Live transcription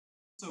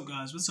What's up,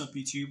 guys? What's up,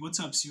 YouTube? What's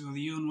up, Sierra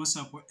Leone? What's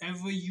up,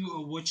 wherever you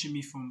are watching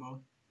me from,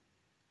 bro?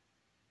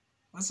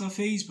 What's up,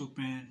 Facebook,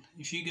 man?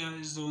 If you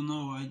guys don't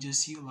know, I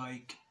just hit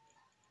like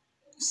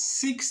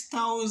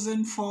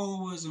 6,000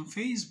 followers on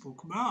Facebook,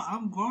 bro.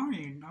 I'm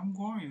growing,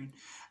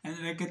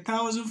 and like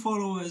 1,000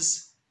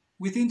 followers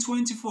within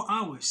 24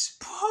 hours.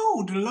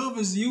 Bro, the love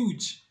is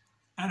huge,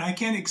 and I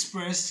can't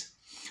express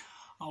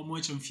how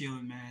much I'm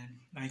feeling, man.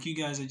 Like, you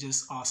guys are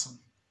just awesome.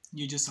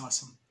 You're just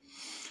awesome.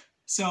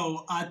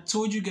 So I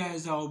told you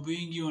guys I'll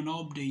bring you an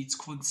update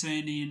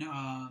concerning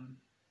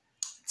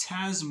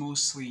Tazmo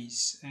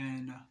sleaze,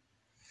 and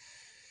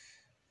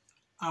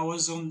I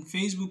was on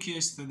Facebook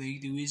yesterday.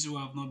 The reason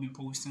why I've not been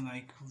posting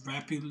like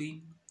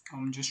rapidly,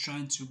 I'm just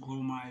trying to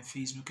grow my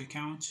Facebook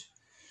account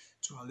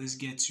to at least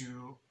get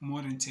to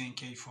more than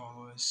 10K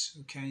followers.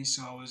 Okay,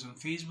 so I was on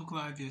Facebook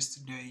Live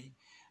yesterday,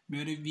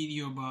 made a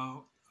video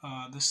about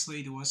this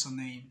lady, what's her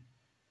name?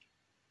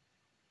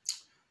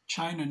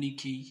 China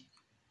Nikki,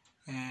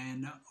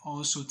 and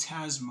also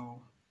Tazmo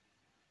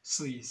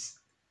sleaze.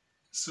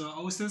 So I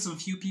was telling some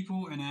few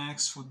people and I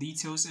asked for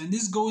details, and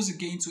this goes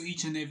again to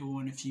each and every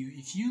one of you.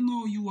 If you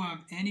know you have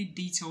any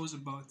details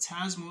about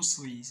Tazmo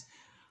sleaze,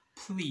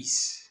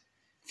 please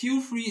feel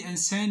free and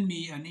send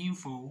me an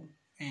info,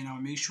 and I'll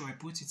make sure I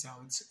put it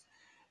out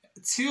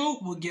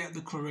till we get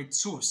the correct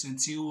source,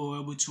 until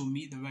we're able to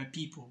meet the right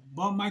people.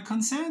 But my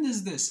concern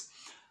is this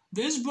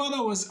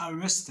brother was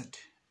arrested,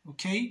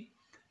 okay?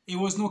 It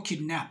was not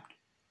kidnapped.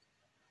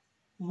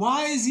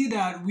 Why is it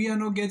that we are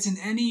not getting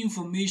any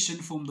information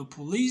from the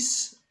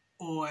police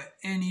or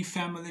any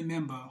family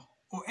member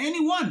or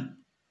anyone?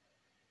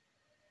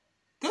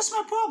 That's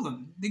my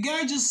problem. The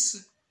guy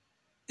just,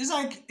 it's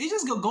like, he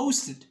just got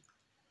ghosted.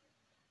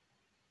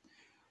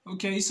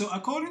 Okay, so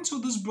according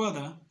to this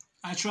brother,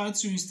 I tried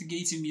to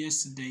instigate him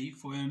yesterday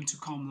for him to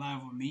come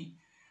live with me,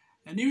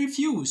 and he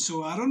refused.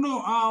 So I don't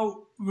know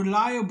how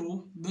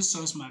reliable this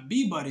source might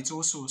be, but it's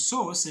also a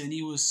source, and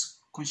he was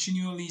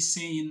continually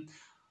saying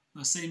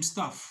the same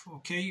stuff,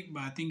 okay?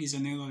 But I think he's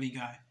an elderly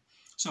guy.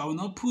 So I will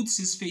not put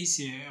his face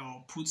here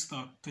or put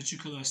the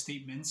particular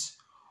statements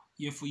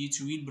here for you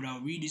to read, but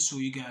I'll read it so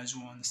you guys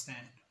will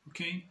understand,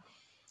 okay?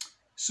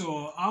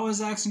 So I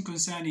was asking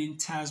concerning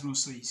Tazmo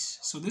sleaze.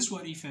 So this is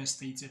what he first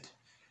stated,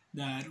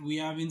 that we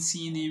haven't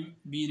seen him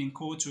being in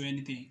court or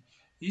anything.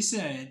 He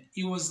said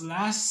he was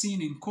last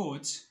seen in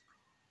court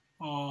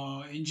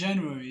in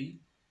January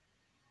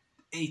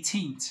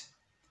 18th,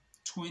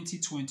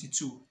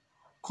 2022.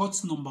 Court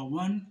number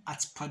 1 at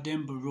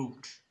Pademba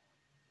Road.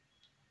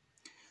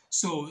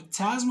 So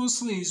Tazmo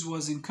sleaze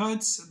was in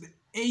court the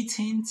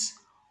 18th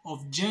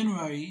of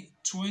January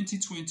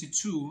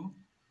 2022,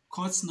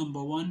 court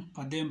number 1,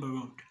 Pademba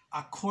Road,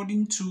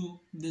 according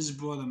to this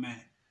brother man.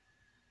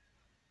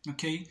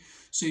 Okay,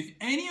 so if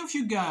any of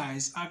you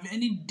guys have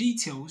any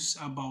details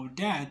about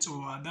that,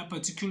 or at that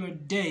particular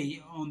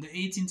day on the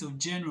 18th of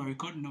January,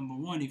 court number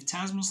 1, if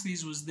Tazmo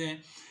sleaze was there,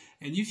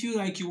 and you feel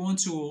like you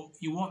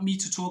want me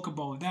to talk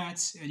about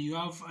that, and you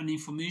have an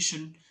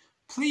information,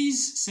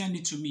 please send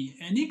it to me.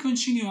 And he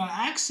continued.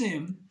 I asked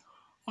him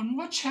on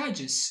what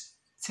charges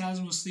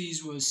Tazmo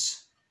sleaze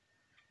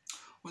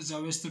was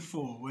arrested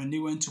for when they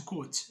went to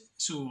court.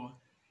 So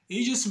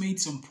he just made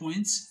some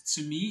points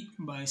to me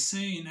by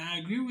saying, I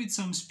agree with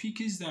some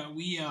speakers that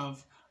we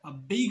have a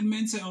big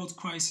mental health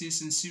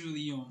crisis in Sierra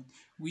Leone.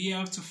 We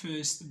have to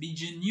first be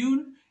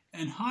genuine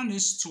and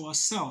honest to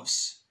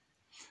ourselves.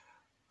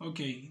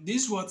 Okay,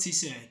 this is what he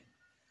said,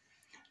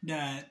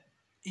 that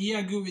he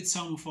agreed with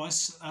some of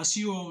us. As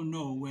you all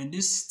know, when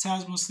this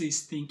Tazmo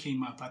sleaze thing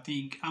came up, I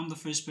think I'm the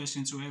first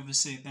person to ever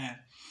say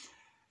that.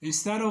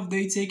 Instead of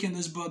they taking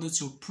this brother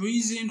to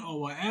prison or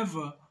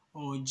whatever,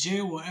 or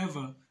jail,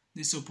 whatever,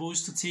 they're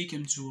supposed to take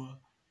him to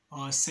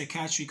a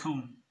psychiatric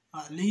home.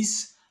 At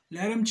least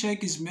let him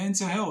check his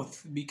mental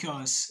health,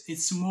 because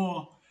it's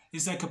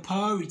like a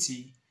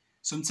priority.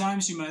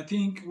 Sometimes you might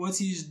think what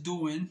he's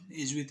doing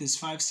is with his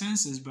 5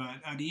 senses,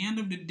 but at the end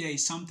of the day,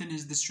 something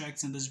is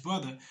distracting this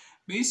brother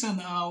based on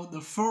how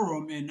the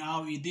forum and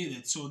how he did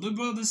it. So the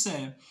brother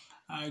said,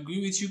 I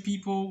agree with you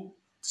people.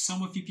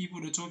 Some of you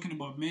people are talking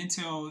about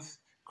mental health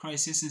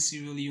crisis in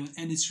Sierra Leone,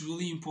 and it's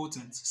really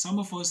important. Some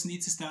of us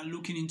need to start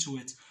looking into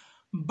it.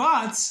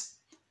 But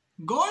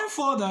going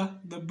further,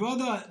 the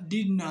brother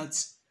did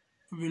not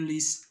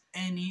release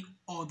any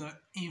other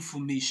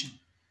information.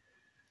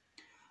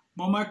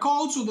 But my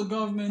call to the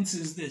government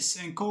is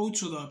this, and call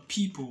to the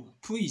people,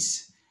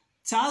 please.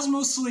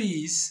 Tazmo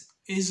sleaze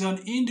is an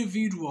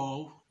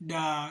individual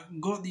that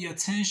got the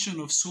attention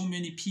of so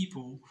many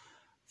people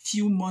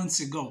few months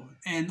ago,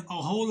 and a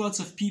whole lot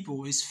of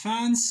people, his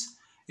fans,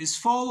 his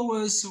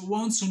followers,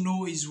 want to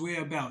know his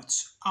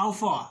whereabouts. How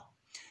far?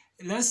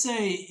 Let's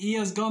say he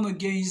has gone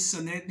against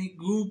an ethnic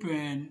group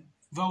and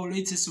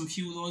violated some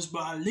few laws,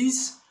 but at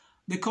least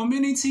the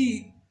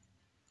community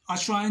are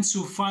trying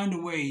to find a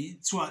way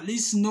to at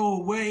least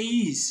know where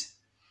he is,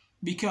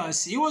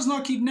 because he was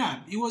not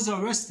kidnapped, he was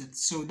arrested.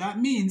 So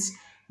that means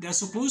there's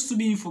supposed to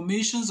be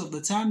informations of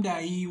the time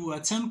that he will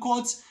attend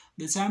court,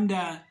 the time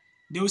that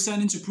they will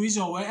send him to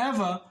prison or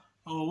wherever,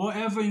 or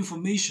whatever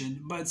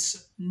information, but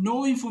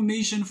no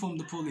information from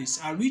the police.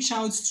 I reached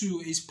out to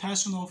his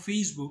personal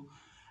Facebook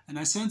and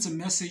I sent a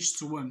message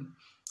to him,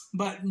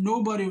 but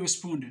nobody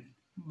responded.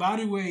 By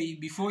the way,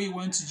 before he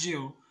went to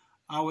jail,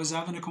 I was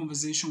having a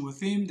conversation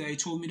with him that he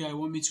told me that he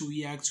wanted me to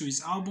react to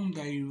his album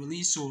that he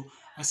released. So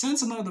I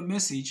sent another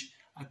message.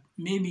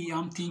 Maybe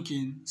I'm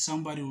thinking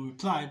somebody will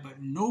reply,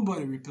 but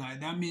nobody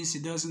replied. That means he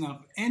doesn't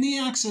have any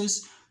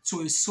access to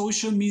his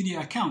social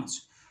media account,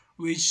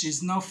 which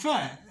is not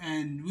fair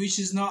and which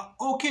is not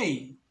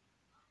okay.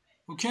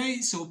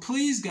 Okay, so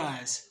please,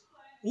 guys,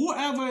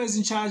 whoever is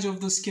in charge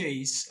of this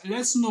case,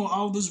 let's know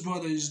how this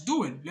brother is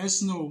doing.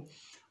 Let's know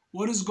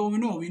what is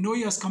going on. We know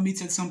he has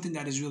committed something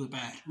that is really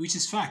bad, which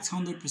is fact,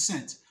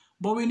 100%.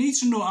 But we need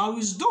to know how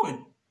he's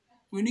doing.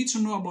 We need to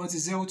know about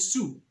his health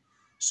too.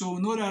 So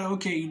we know that,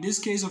 okay, this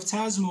case of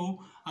Tazmo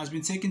has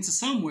been taken to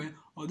somewhere,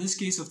 or this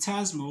case of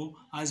Tazmo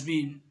has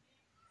been,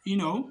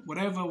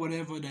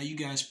 whatever that you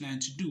guys plan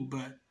to do.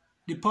 But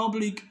the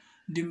public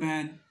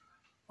demand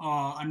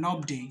an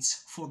update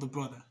for the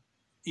brother.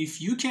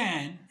 If you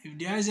can, if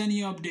there's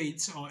any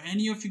updates or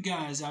any of you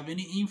guys have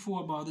any info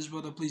about this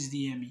brother, please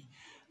DM me.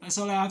 That's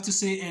all I have to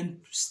say, and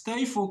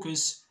stay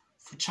focused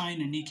for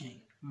China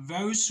Nikkei.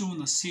 Very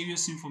soon, a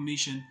serious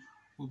information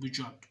will be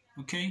dropped.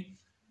 Okay?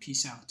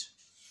 Peace out.